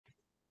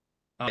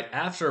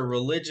After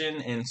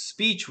religion and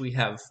speech, we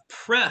have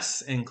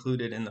press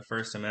included in the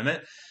First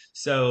Amendment.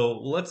 So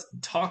let's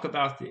talk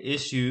about the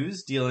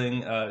issues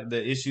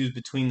the issues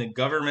between the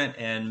government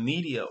and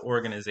media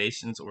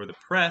organizations or the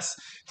press.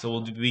 So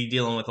we'll be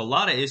dealing with a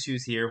lot of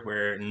issues here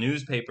where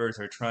newspapers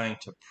are trying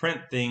to print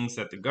things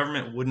that the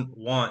government wouldn't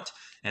want,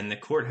 and the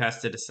court has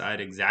to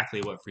decide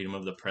exactly what freedom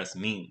of the press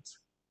means.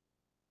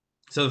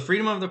 So the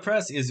freedom of the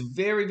press is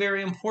very,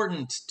 very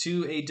important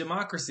to a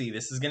democracy.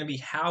 This is going to be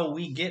how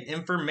we get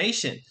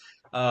information.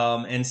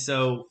 And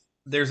so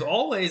there's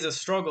always a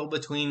struggle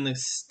between the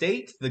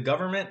state, the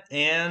government,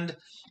 and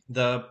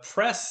the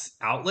press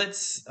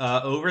outlets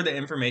over the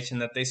information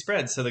that they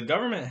spread. So the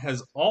government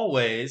has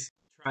always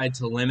tried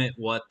to limit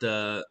what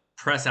the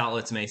press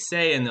outlets may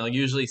say, and they'll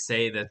usually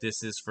say that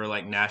this is for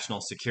like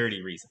national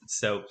security reasons.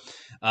 So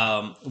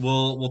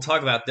we'll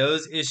talk about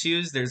those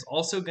issues. There's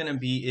also going to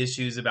be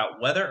issues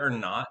about whether or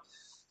not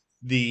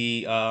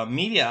the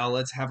media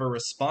outlets have a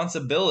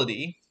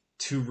responsibility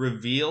to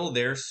reveal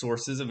their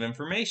sources of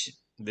information.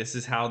 This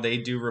is how they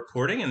do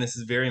reporting, and this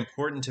is very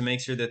important to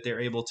make sure that they're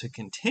able to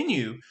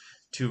continue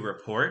to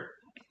report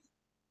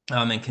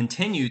and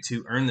continue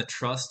to earn the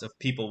trust of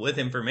people with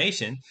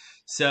information.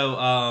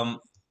 So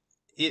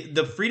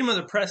the freedom of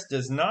the press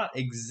does not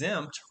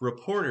exempt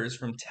reporters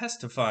from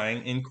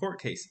testifying in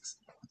court cases.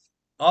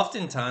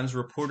 Oftentimes,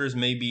 reporters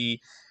may be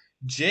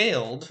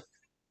jailed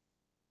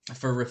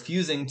for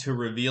refusing to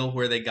reveal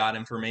where they got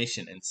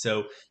information. And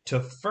so to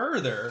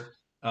further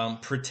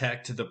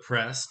protect the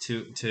press,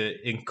 to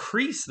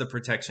increase the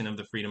protection of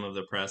the freedom of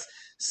the press,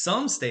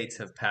 some states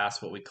have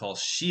passed what we call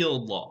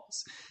shield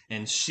laws.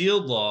 And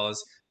shield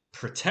laws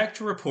protect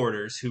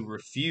reporters who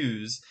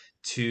refuse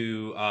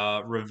to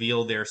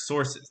reveal their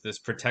sources. This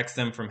protects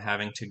them from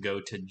having to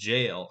go to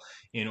jail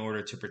in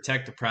order to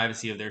protect the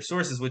privacy of their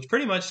sources, which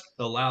pretty much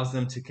allows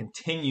them to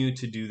continue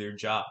to do their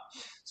job.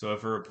 So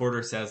if a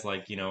reporter says,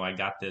 like, I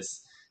got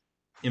this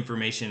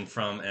information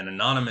from an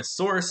anonymous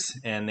source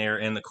and they're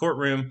in the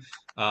courtroom,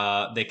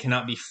 they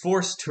cannot be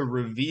forced to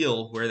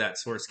reveal where that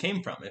source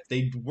came from. If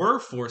they were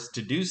forced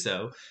to do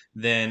so,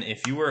 then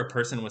if you were a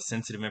person with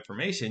sensitive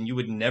information, you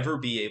would never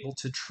be able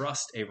to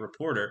trust a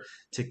reporter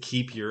to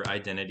keep your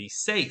identity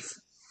safe.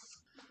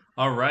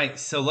 All right,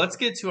 so let's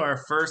get to our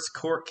first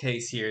court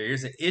case here.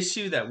 Here's an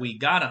issue that we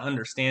got to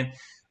understand.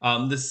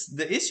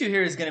 The issue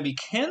here is going to be,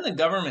 can the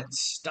government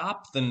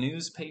stop the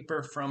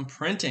newspaper from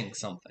printing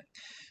something?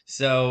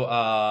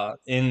 So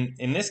in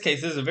this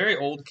case, this is a very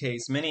old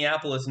case.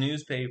 Minneapolis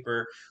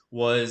newspaper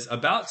was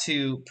about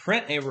to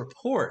print a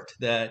report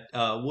that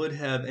would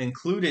have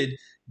included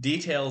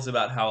details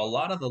about how a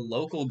lot of the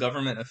local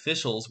government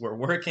officials were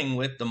working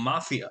with the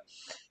mafia.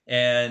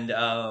 And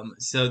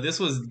so this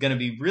was going to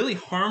be really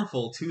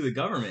harmful to the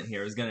government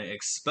here. It was going to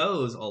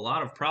expose a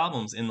lot of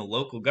problems in the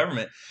local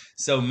government.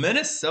 So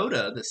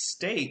Minnesota, the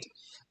state,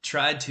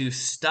 tried to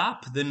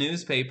stop the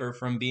newspaper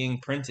from being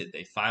printed.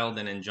 They filed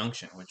an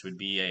injunction, which would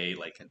be an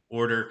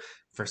order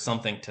for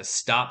something to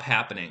stop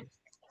happening.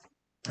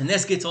 And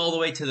this gets all the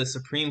way to the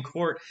Supreme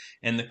Court,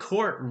 and the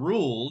court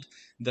ruled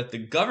that the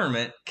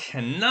government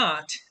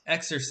cannot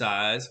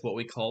exercise what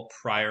we call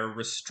prior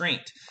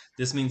restraint.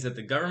 This means that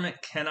the government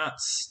cannot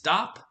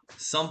stop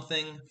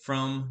something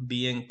from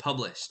being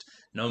published,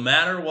 no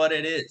matter what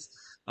it is.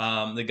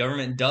 The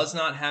government does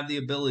not have the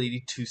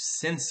ability to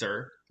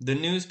censor the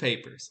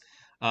newspapers.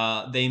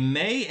 They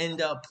may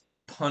end up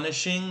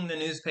punishing the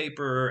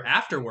newspaper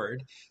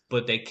afterward,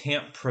 but they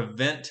can't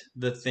prevent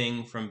the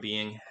thing from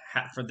being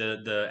for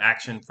the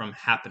action from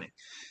happening.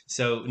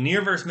 So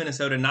Neer versus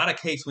Minnesota, not a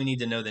case we need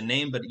to know the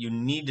name, but you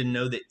need to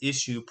know the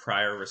issue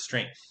prior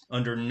restraint.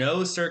 Under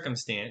no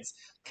circumstance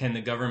can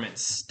the government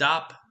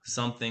stop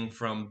something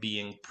from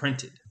being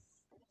printed.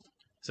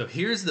 So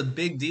here's the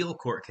big deal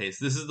court case.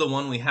 This is the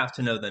one we have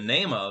to know the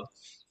name of.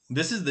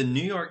 This is the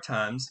New York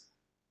Times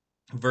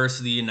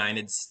versus the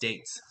United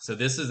States. So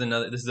this is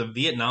a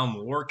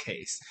Vietnam War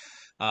case.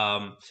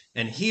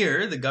 And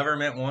here the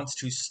government wants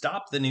to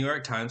stop the New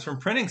York Times from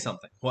printing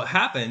something. What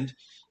happened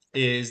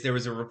is there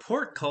was a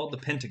report called the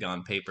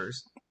Pentagon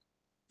Papers.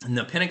 And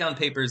the Pentagon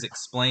Papers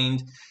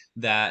explained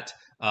that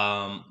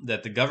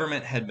the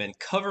government had been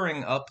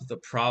covering up the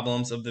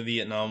problems of the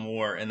Vietnam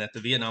War, and that the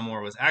Vietnam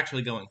War was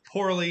actually going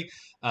poorly.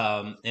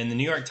 And the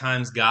New York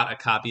Times got a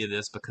copy of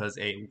this because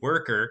a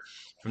worker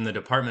from the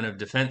Department of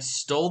Defense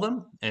stole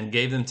them and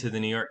gave them to the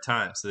New York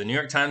Times. So the New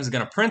York Times is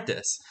going to print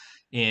this,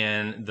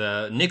 and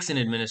the Nixon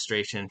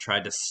administration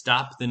tried to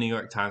stop the New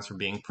York Times from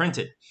being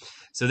printed.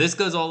 So this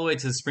goes all the way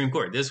to the Supreme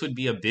Court. This would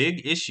be a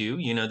big issue.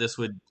 This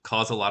would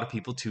cause a lot of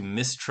people to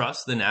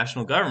mistrust the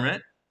national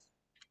government.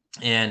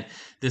 And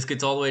this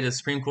gets all the way to the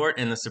Supreme Court,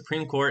 and the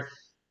Supreme Court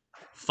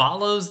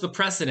follows the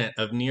precedent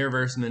of Neer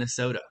versus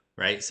Minnesota,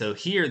 right? So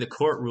here the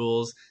court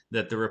rules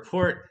that the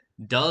report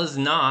does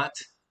not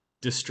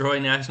destroy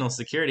national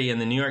security,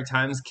 and the New York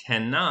Times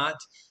cannot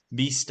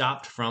be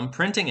stopped from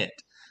printing it.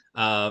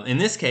 In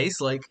this case,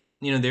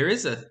 there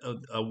is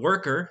a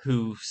worker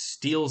who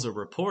steals a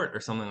report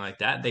or something like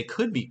that. They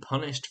could be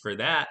punished for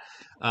that,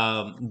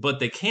 but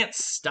they can't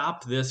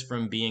stop this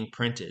from being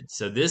printed.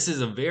 So this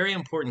is a very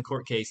important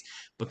court case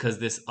because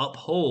this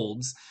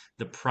upholds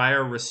the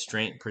prior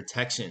restraint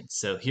protection.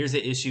 So here's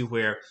an issue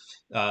where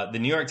the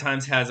New York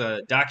Times has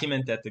a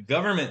document that the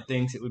government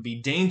thinks it would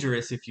be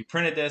dangerous if you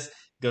printed this.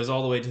 Goes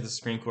all the way to the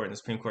Supreme Court, and the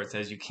Supreme Court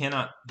says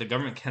the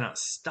government cannot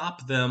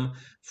stop them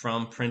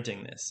from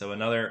printing this. So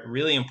another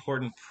really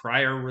important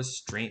prior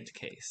restraint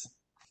case.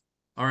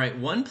 All right,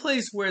 one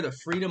place where the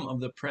freedom of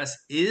the press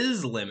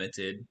is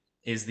limited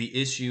is the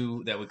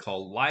issue that we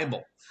call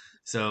libel.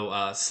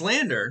 So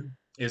slander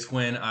is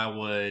when I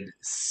would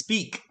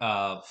speak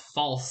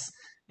false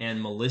and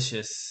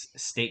malicious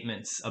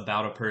statements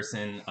about a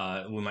person.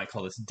 We might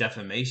call this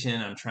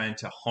defamation. I'm trying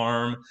to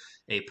harm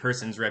a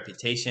person's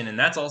reputation, and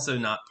that's also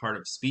not part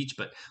of speech.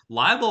 But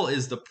libel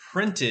is the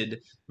printed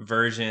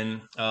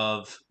version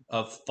of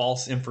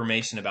false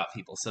information about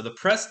people. So the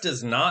press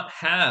does not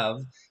have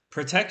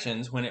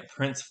protections when it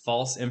prints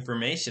false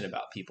information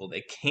about people.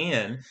 They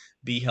can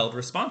be held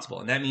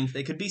responsible, and that means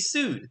they could be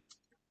sued.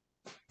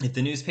 If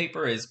the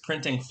newspaper is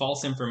printing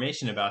false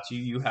information about you,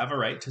 you have a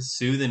right to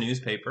sue the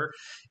newspaper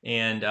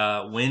and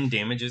win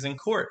damages in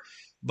court.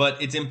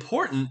 But it's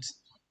important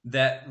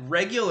that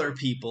regular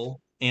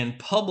people and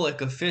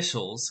public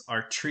officials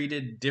are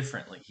treated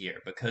differently here,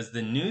 because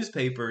the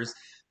newspapers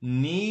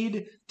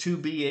need to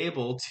be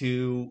able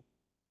to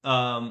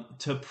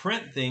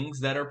print things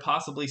that are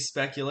possibly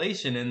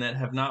speculation and that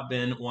have not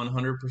been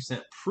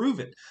 100%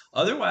 proven.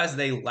 Otherwise,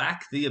 they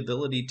lack the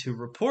ability to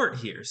report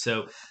here.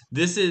 So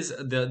this is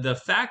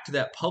the fact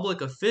that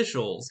public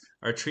officials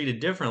are treated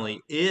differently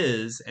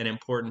is an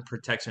important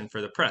protection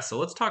for the press. So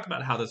let's talk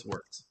about how this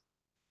works.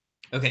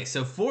 Okay,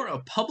 so for a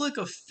public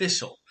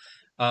official,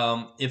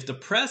 if the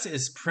press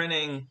is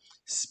printing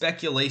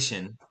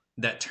speculation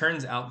that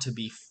turns out to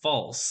be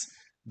false,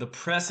 the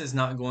press is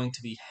not going to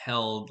be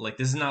held, like,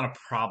 this is not a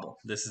problem.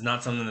 This is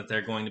not something that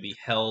they're going to be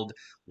held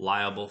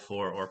liable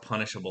for or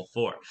punishable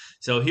for.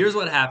 So here's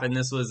what happened.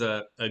 This was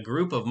a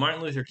group of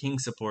Martin Luther King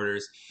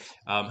supporters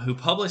who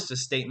published a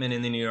statement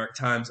in the New York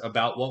Times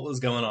about what was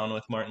going on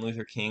with Martin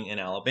Luther King in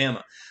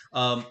Alabama.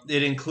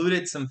 It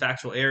included some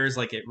factual errors,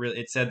 like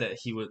it said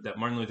that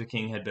Martin Luther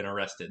King had been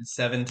arrested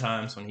 7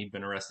 times when he'd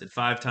been arrested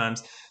 5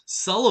 times.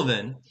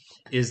 Sullivan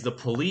is the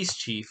police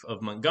chief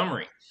of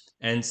Montgomery.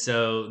 And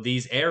so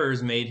these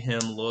errors made him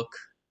look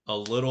a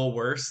little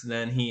worse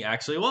than he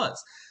actually was.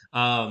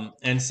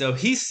 And so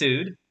he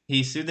sued.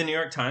 He sued the New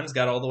York Times,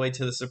 got all the way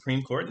to the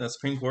Supreme Court. And the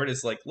Supreme Court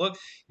is like, look,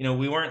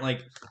 we weren't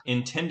like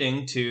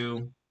intending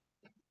to,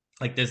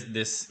 like,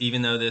 this,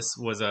 even though this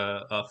was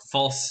a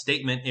false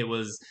statement, it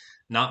was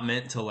not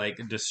meant to like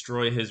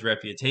destroy his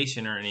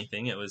reputation or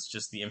anything. It was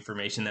just the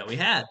information that we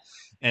had.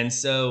 And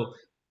so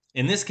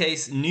in this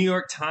case, New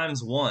York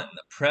Times won.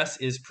 The press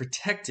is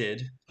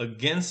protected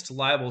against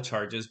libel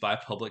charges by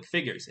public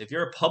figures. If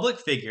you're a public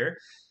figure,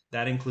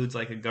 that includes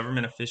like a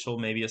government official,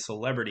 maybe a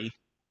celebrity,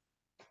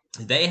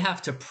 they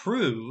have to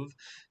prove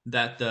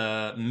that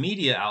the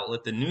media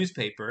outlet, the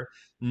newspaper,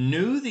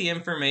 knew the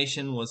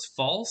information was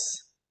false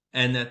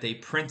and that they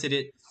printed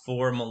it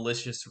for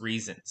malicious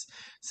reasons.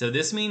 So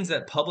this means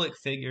that public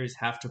figures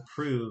have to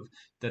prove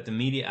that the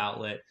media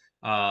outlet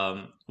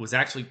was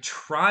actually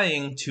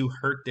trying to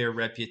hurt their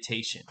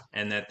reputation,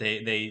 and that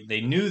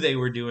they knew they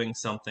were doing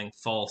something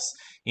false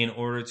in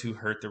order to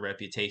hurt the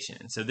reputation.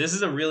 And so this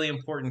is a really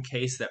important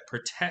case that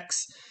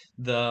protects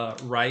the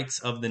rights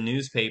of the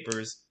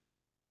newspapers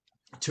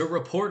to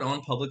report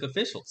on public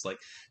officials. Like,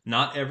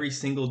 not every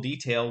single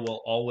detail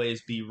will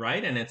always be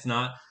right, and it's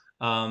not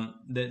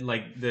that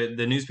like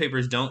the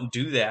newspapers don't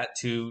do that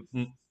to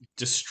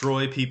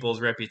destroy people's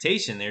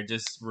reputation. They're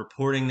just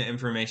reporting the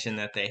information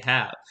that they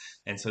have,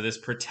 and so this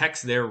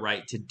protects their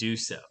right to do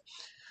so.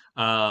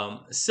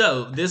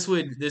 So this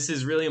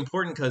is really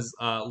important because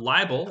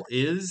libel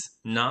is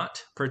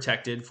not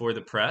protected for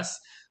the press,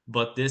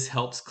 but this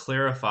helps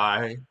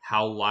clarify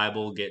how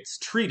libel gets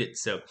treated.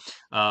 So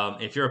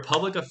if you're a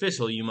public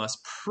official, you must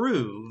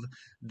prove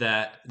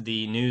that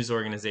the news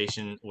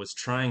organization was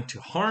trying to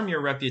harm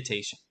your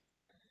reputation.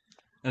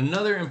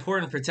 Another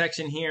important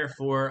protection here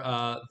for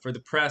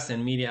the press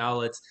and media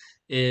outlets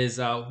is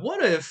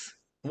what if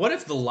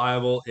the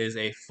libel is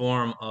a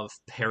form of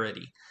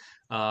parody?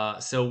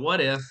 So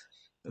what if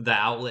the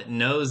outlet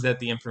knows that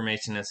the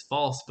information is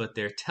false, but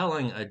they're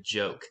telling a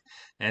joke?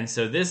 And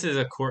so this is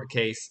a court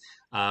case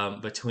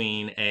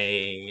between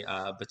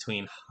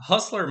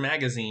Hustler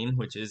magazine,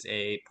 which is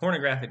a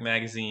pornographic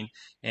magazine,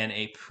 and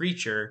a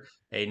preacher,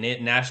 a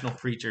national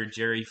preacher,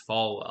 Jerry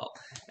Falwell.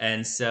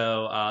 And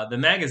so the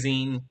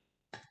magazine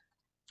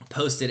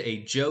posted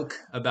a joke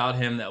about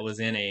him that was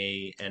in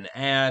an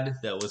ad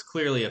that was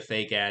clearly a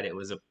fake ad. It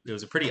was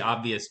a pretty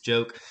obvious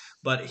joke,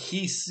 but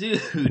he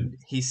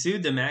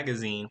sued the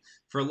magazine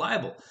for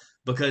libel,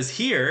 because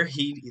here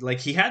he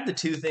had the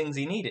 2 things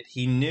he needed.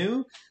 He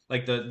knew,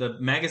 like, the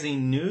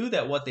magazine knew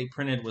that what they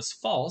printed was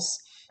false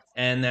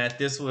and that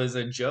this was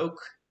a joke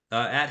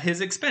at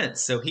his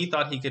expense. So he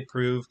thought he could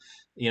prove,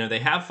 they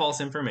have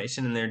false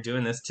information and they're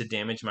doing this to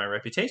damage my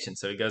reputation.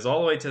 So he goes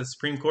all the way to the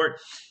Supreme Court,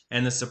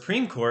 and the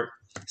Supreme Court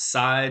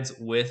sides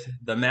with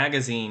the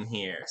magazine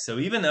here. So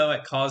even though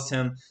it caused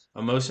him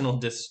emotional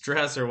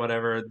distress or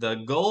whatever, the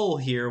goal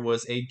here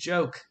was a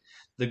joke.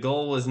 The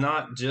goal was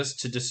not just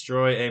to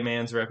destroy a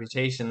man's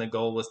reputation. The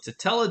goal was to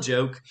tell a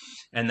joke,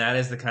 and that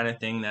is the kind of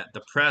thing that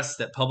the press,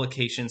 that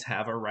publications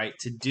have a right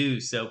to do.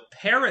 So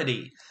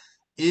parody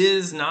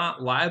is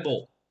not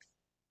libel.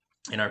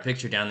 In our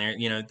picture down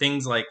there,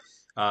 things like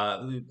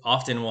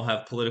often we'll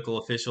have political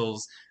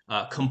officials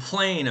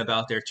complain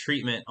about their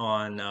treatment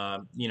on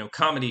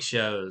comedy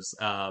shows,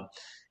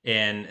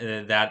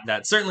 and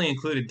that certainly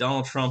included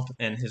Donald Trump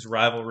and his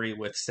rivalry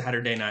with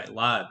Saturday Night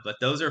Live. But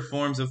those are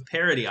forms of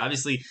parody.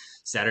 Obviously,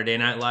 Saturday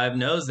Night Live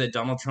knows that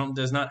Donald Trump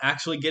does not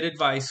actually get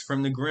advice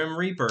from the Grim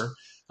Reaper.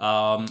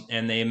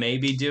 And they may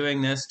be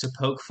doing this to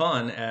poke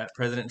fun at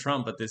President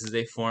Trump, but this is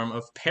a form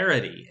of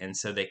parody, and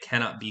so they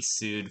cannot be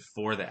sued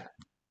for that.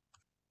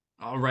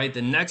 All right,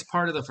 the next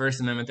part of the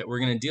First Amendment that we're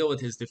going to deal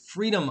with is the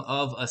freedom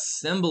of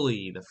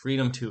assembly, the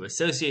freedom to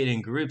associate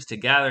in groups, to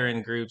gather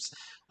in groups,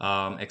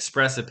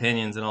 express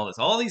opinions, and all this.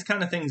 All these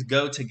kind of things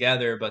go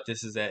together, but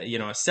this is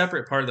a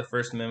separate part of the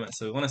First Amendment,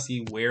 so we want to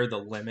see where the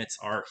limits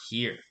are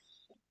here.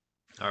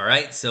 All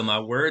right, so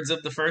my words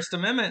of the First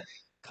Amendment: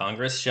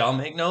 Congress shall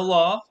make no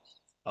law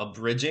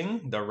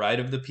abridging the right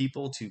of the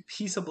people to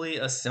peaceably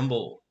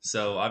assemble.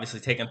 So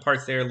obviously taking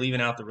parts there, leaving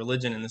out the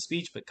religion and the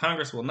speech, but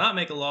Congress will not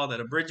make a law that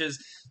abridges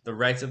the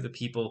rights of the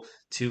people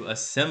to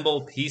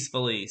assemble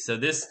peacefully. So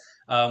this,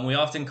 we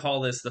often call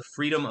this the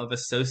freedom of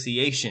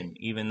association,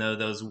 even though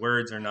those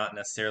words are not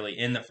necessarily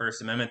in the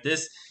First Amendment.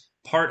 This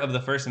part of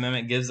the First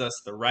Amendment gives us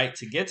the right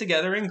to get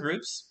together in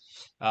groups.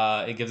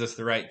 It gives us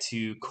the right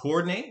to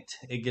coordinate.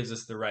 It gives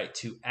us the right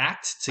to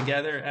act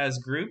together as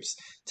groups,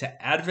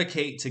 to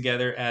advocate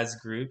together as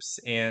groups,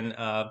 and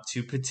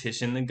to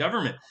petition the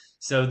government.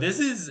 So this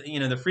is,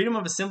 the freedom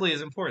of assembly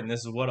is important.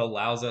 This is what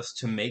allows us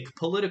to make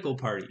political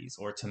parties,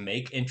 or to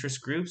make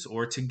interest groups,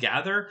 or to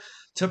gather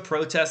to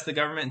protest the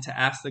government and to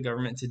ask the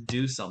government to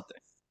do something.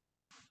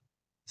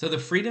 So the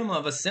freedom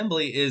of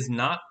assembly is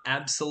not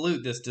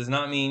absolute. This does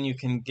not mean you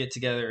can get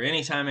together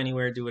anytime,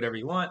 anywhere, do whatever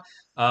you want.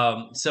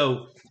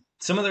 So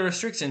some of the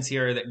restrictions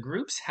here are that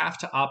groups have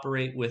to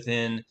operate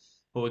within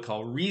what we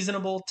call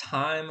reasonable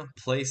time,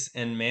 place,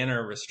 and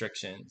manner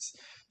restrictions.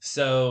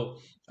 So,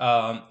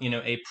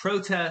 a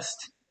protest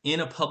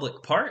in a public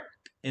park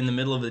in the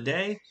middle of the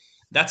day,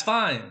 that's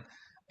fine.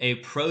 A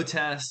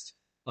protest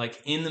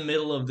like in the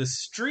middle of the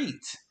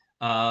street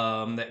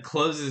that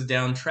closes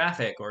down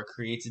traffic or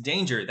creates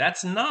danger,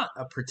 that's not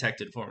a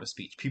protected form of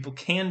speech. People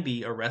can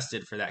be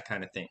arrested for that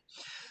kind of thing.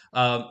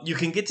 You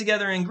can get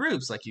together in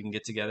groups, like you can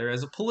get together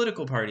as a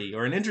political party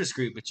or an interest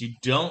group, but you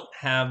don't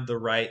have the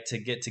right to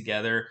get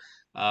together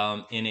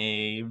in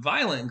a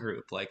violent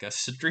group like a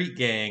street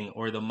gang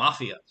or the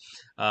mafia.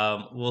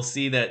 We'll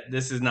see that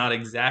this is not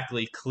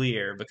exactly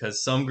clear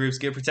because some groups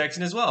get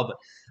protection as well,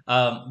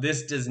 but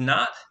this does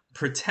not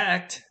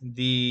protect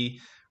the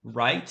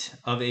right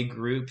of a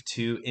group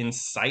to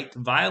incite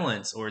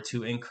violence or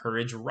to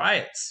encourage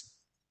riots.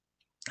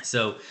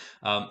 So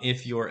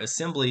if your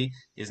assembly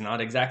is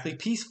not exactly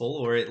peaceful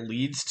or it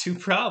leads to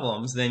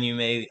problems, then you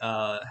may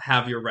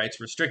have your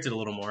rights restricted a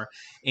little more.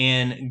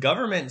 And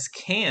governments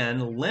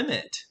can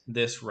limit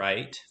this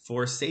right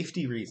for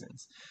safety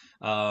reasons.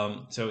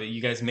 So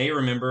you guys may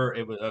remember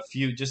it was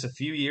just a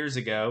few years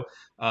ago,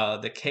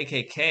 the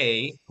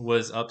KKK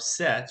was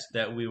upset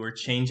that we were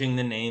changing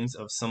the names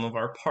of some of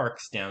our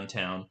parks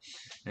downtown.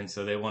 And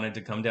so they wanted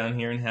to come down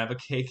here and have a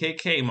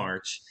KKK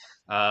march.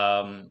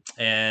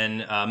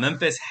 And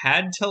Memphis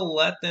had to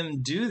let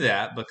them do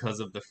that because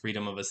of the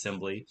freedom of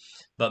assembly,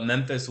 but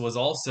Memphis was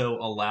also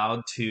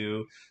allowed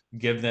to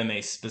give them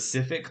a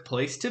specific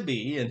place to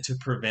be and to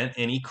prevent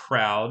any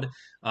crowd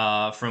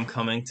from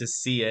coming to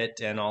see it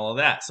and all of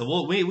that.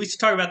 So we should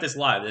talk about this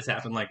live. This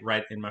happened like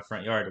right in my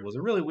front yard. It was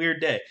a really weird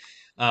day.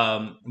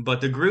 But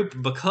the group,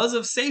 because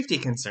of safety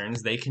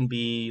concerns, they can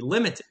be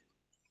limited.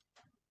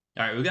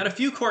 All right, we've got a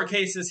few court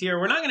cases here.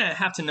 We're not going to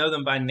have to know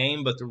them by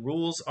name, but the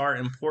rules are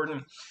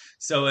important.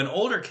 So an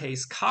older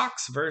case,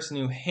 Cox versus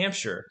New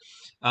Hampshire.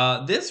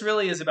 This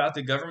really is about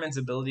the government's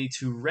ability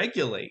to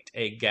regulate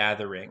a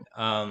gathering.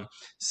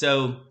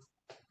 So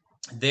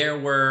there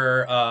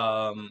were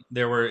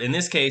in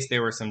this case,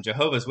 there were some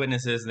Jehovah's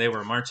Witnesses. They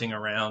were marching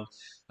around,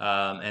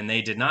 and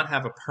they did not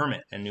have a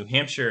permit. And New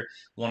Hampshire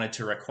wanted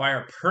to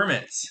require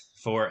permits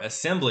for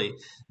assembly.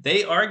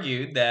 They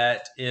argued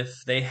that if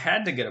they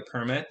had to get a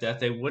permit, that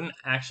they wouldn't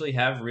actually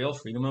have real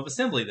freedom of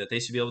assembly, that they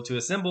should be able to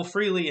assemble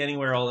freely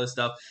anywhere, all this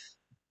stuff.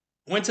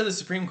 Went to the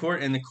Supreme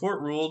Court, and the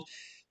court ruled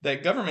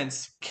that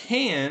governments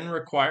can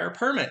require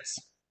permits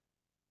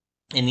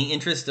in the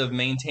interest of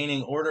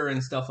maintaining order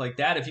and stuff like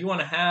that. If you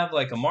want to have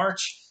like a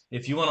march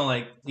if you want to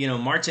like,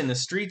 march in the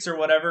streets or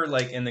whatever,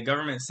 like, and the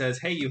government says,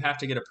 hey, you have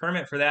to get a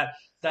permit for that,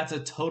 that's a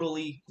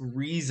totally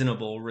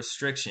reasonable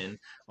restriction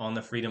on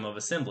the freedom of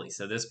assembly.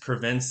 So this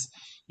prevents,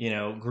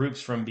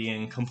 groups from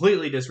being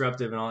completely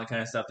disruptive and all that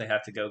kind of stuff. They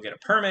have to go get a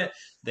permit.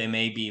 They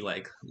may be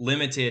like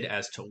limited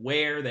as to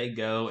where they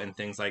go and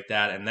things like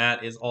that. And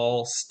that is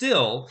all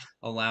still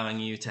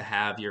allowing you to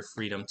have your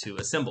freedom to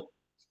assemble.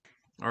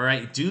 All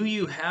right. Do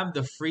you have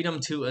the freedom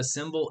to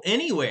assemble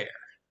anywhere?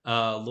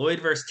 Lloyd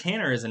versus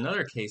Tanner is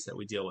another case that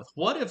we deal with.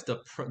 What if the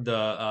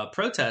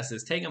protest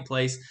is taking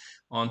place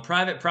on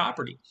private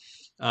property?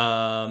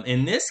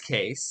 In this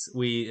case,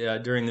 we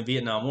during the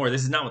Vietnam War,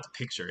 this is not what the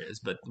picture is,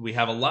 but we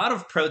have a lot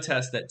of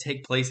protests that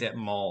take place at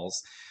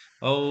malls.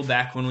 Oh,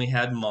 back when we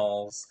had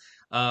malls.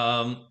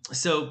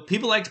 So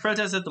people like to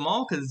protest at the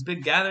mall because it's a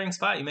big gathering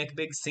spot. You make a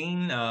big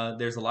scene.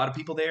 There's a lot of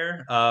people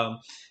there.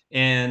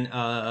 And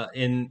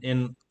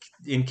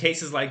in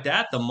cases like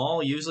that, the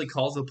mall usually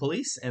calls the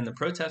police and the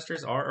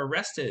protesters are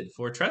arrested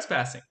for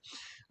trespassing.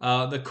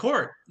 The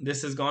court,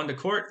 this has gone to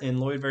court in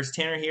Lloyd versus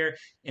Tanner here,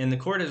 and the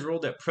court has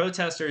ruled that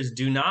protesters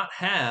do not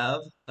have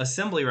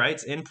assembly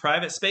rights in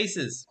private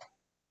spaces.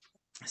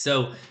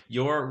 So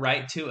your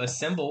right to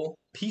assemble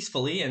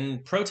peacefully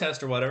and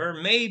protest or whatever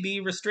may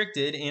be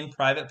restricted in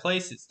private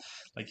places.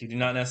 Like you do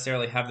not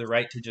necessarily have the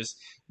right to just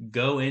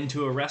go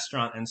into a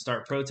restaurant and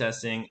start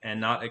protesting and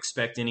not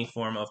expect any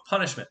form of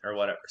punishment or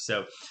whatever.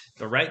 So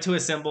the right to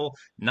assemble,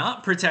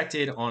 not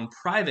protected on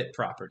private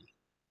property.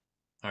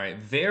 All right,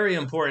 very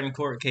important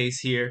court case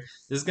here.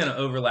 This is going to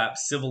overlap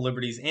civil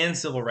liberties and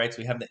civil rights.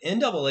 We have the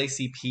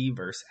NAACP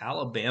versus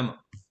Alabama.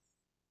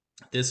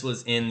 This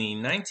was in the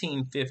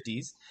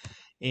 1950s.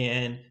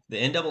 And the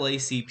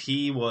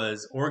NAACP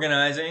was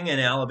organizing in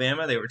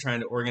Alabama. They were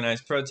trying to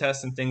organize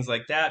protests and things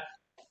like that.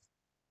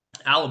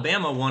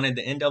 Alabama wanted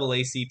the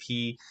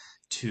NAACP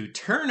to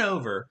turn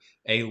over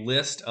a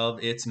list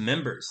of its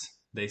members.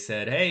 They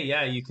said, hey,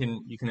 yeah, you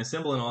can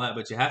assemble and all that,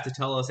 but you have to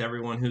tell us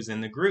everyone who's in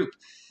the group.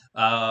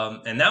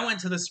 And that went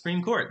to the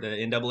Supreme Court. The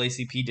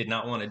NAACP did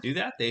not want to do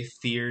that. They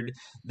feared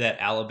that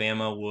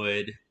Alabama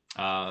would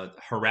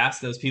harass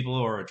those people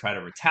or try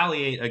to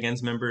retaliate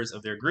against members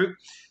of their group.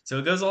 So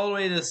it goes all the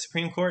way to the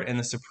Supreme Court, and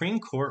the Supreme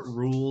Court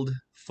ruled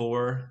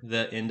for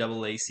the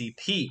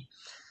NAACP.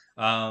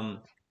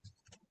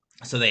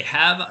 So they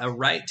have a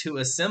right to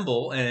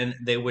assemble, and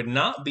they would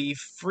not be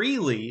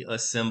freely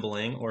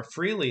assembling or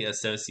freely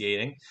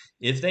associating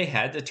if they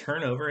had to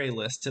turn over a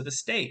list to the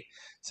state.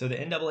 So the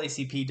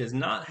NAACP does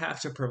not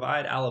have to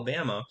provide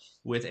Alabama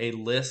with a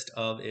list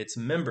of its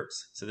members.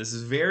 So this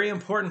is very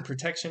important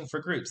protection for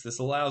groups. This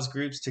allows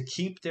groups to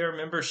keep their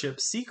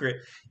membership secret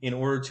in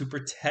order to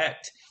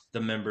protect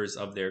the members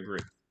of their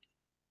group.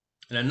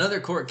 And another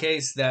court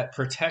case that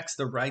protects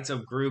the rights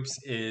of groups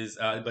is,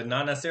 but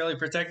not necessarily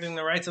protecting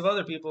the rights of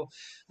other people,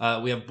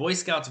 we have Boy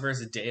Scouts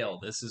versus Dale.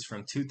 This is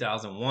from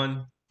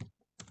 2001.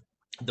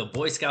 The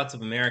Boy Scouts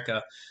of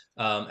America,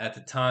 at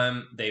the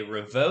time, they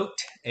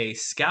revoked a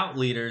scout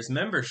leader's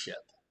membership.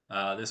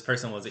 This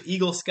person was an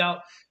Eagle Scout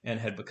and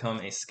had become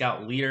a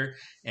scout leader,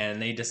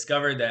 and they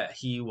discovered that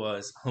he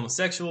was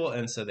homosexual,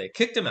 and so they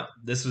kicked him out.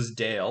 This was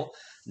Dale.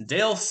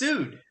 Dale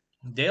sued,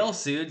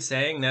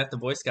 saying that the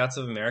Boy Scouts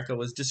of America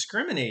was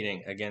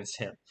discriminating against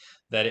him,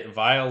 that it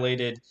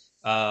violated,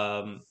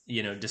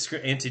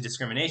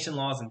 anti-discrimination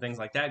laws and things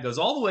like that. It goes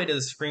all the way to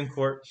the Supreme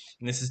Court,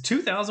 and this is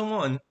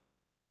 2001,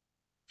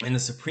 and the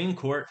Supreme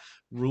Court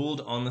ruled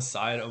on the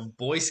side of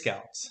Boy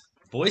Scouts.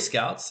 Boy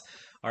Scouts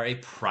are a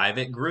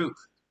private group,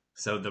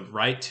 so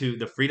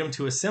the freedom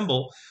to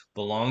assemble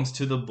belongs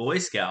to the Boy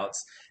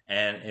Scouts.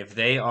 And if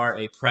they are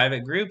a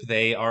private group,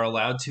 they are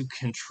allowed to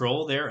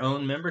control their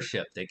own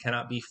membership. They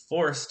cannot be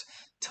forced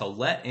to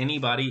let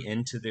anybody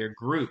into their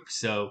group.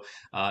 So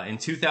in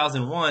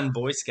 2001,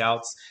 Boy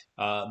Scouts,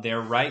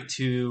 their right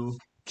to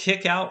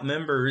kick out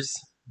members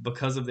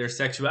because of their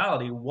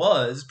sexuality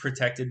was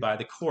protected by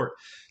the court.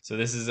 So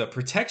this is a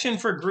protection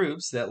for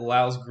groups that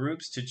allows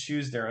groups to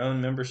choose their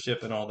own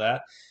membership and all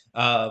that.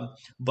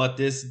 But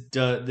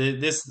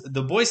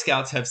the Boy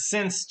Scouts have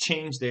since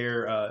changed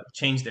their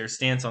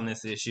stance on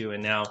this issue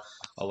and now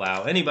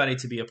allow anybody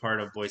to be a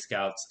part of Boy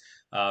Scouts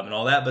and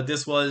all that. But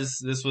this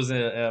was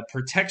a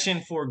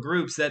protection for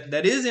groups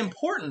that is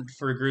important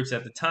for groups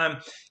at the time,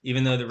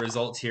 even though the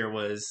result here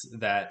was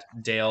that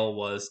Dale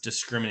was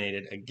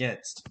discriminated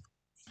against.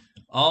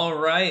 All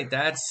right,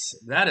 that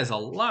is a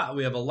lot.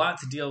 We have a lot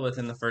to deal with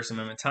in the First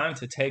Amendment. Time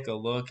to take a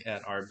look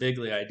at our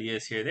bigly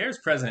ideas here. There's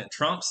President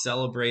Trump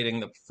celebrating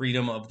the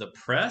freedom of the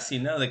press.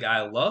 You know the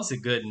guy loves a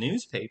good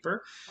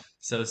newspaper.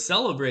 So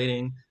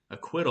celebrating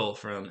acquittal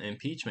from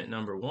impeachment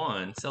number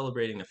 1,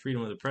 celebrating the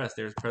freedom of the press.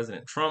 There's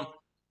President Trump.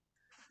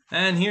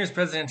 And here's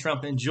President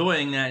Trump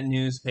enjoying that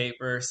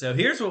newspaper. So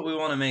here's what we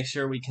want to make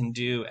sure we can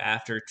do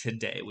after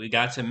today. We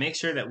got to make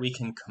sure that we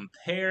can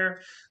compare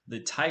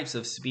the types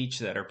of speech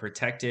that are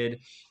protected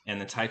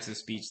and the types of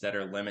speech that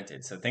are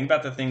limited. So think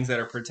about the things that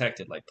are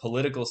protected, like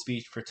political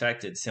speech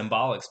protected,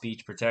 symbolic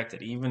speech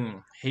protected,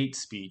 even hate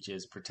speech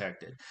is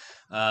protected.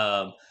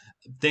 Um,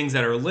 Things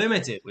that are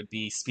limited would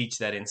be speech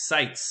that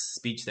incites,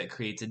 speech that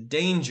creates a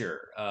danger,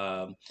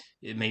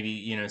 it may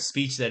be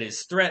speech that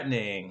is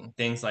threatening,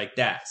 things like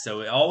that.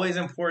 So it's always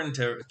important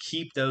to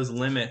keep those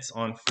limits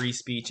on free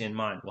speech in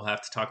mind. We'll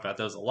have to talk about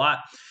those a lot.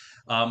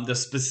 The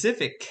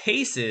specific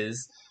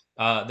cases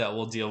that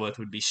we'll deal with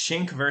would be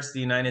Schenck versus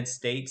the United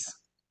States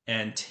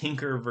and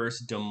Tinker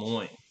versus Des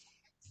Moines.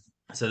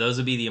 So those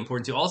would be the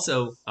important two.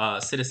 Also,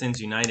 Citizens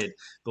United,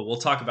 but we'll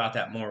talk about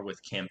that more with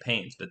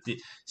campaigns. But the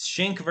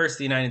Schenck versus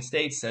the United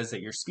States says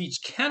that your speech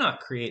cannot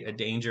create a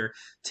danger.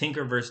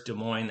 Tinker versus Des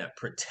Moines that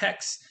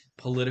protects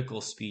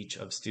political speech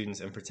of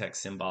students and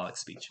protects symbolic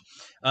speech.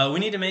 We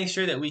need to make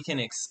sure that we can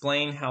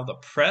explain how the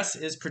press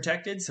is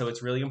protected. So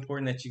it's really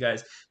important that you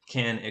guys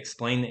can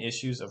explain the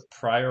issues of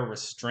prior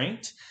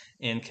restraint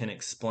and can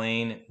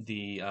explain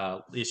the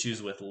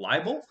issues with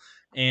libel.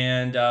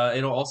 And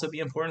it'll also be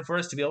important for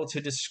us to be able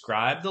to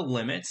describe the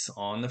limits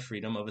on the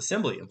freedom of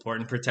assembly.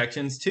 Important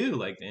protections too,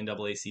 like the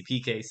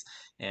NAACP case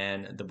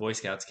and the Boy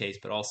Scouts case,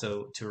 but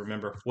also to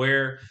remember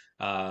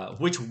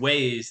which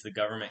ways the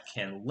government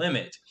can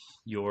limit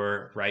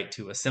your right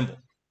to assemble.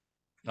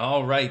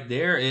 All right,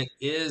 there it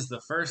is,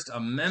 the First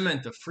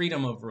Amendment, the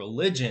freedom of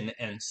religion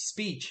and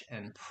speech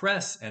and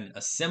press and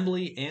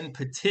assembly and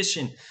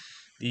petition.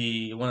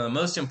 One of the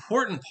most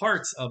important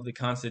parts of the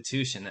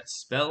Constitution that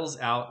spells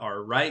out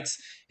our rights.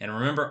 And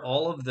remember,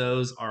 all of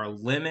those are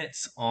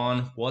limits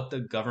on what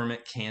the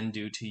government can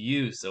do to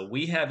you. So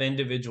we have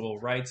individual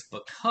rights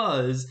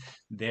because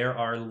there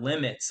are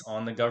limits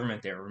on the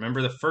government there.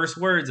 Remember the first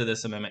words of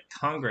this amendment: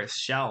 Congress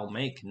shall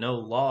make no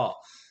law.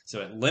 So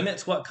it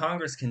limits what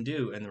Congress can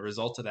do, and the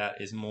result of that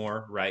is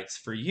more rights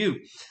for you.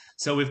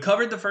 So we've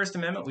covered the First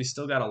Amendment. We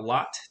still got a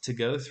lot to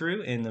go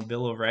through in the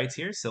Bill of Rights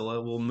here.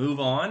 So we'll move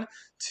on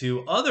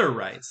to other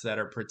rights that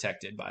are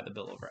protected by the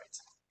Bill of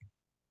Rights.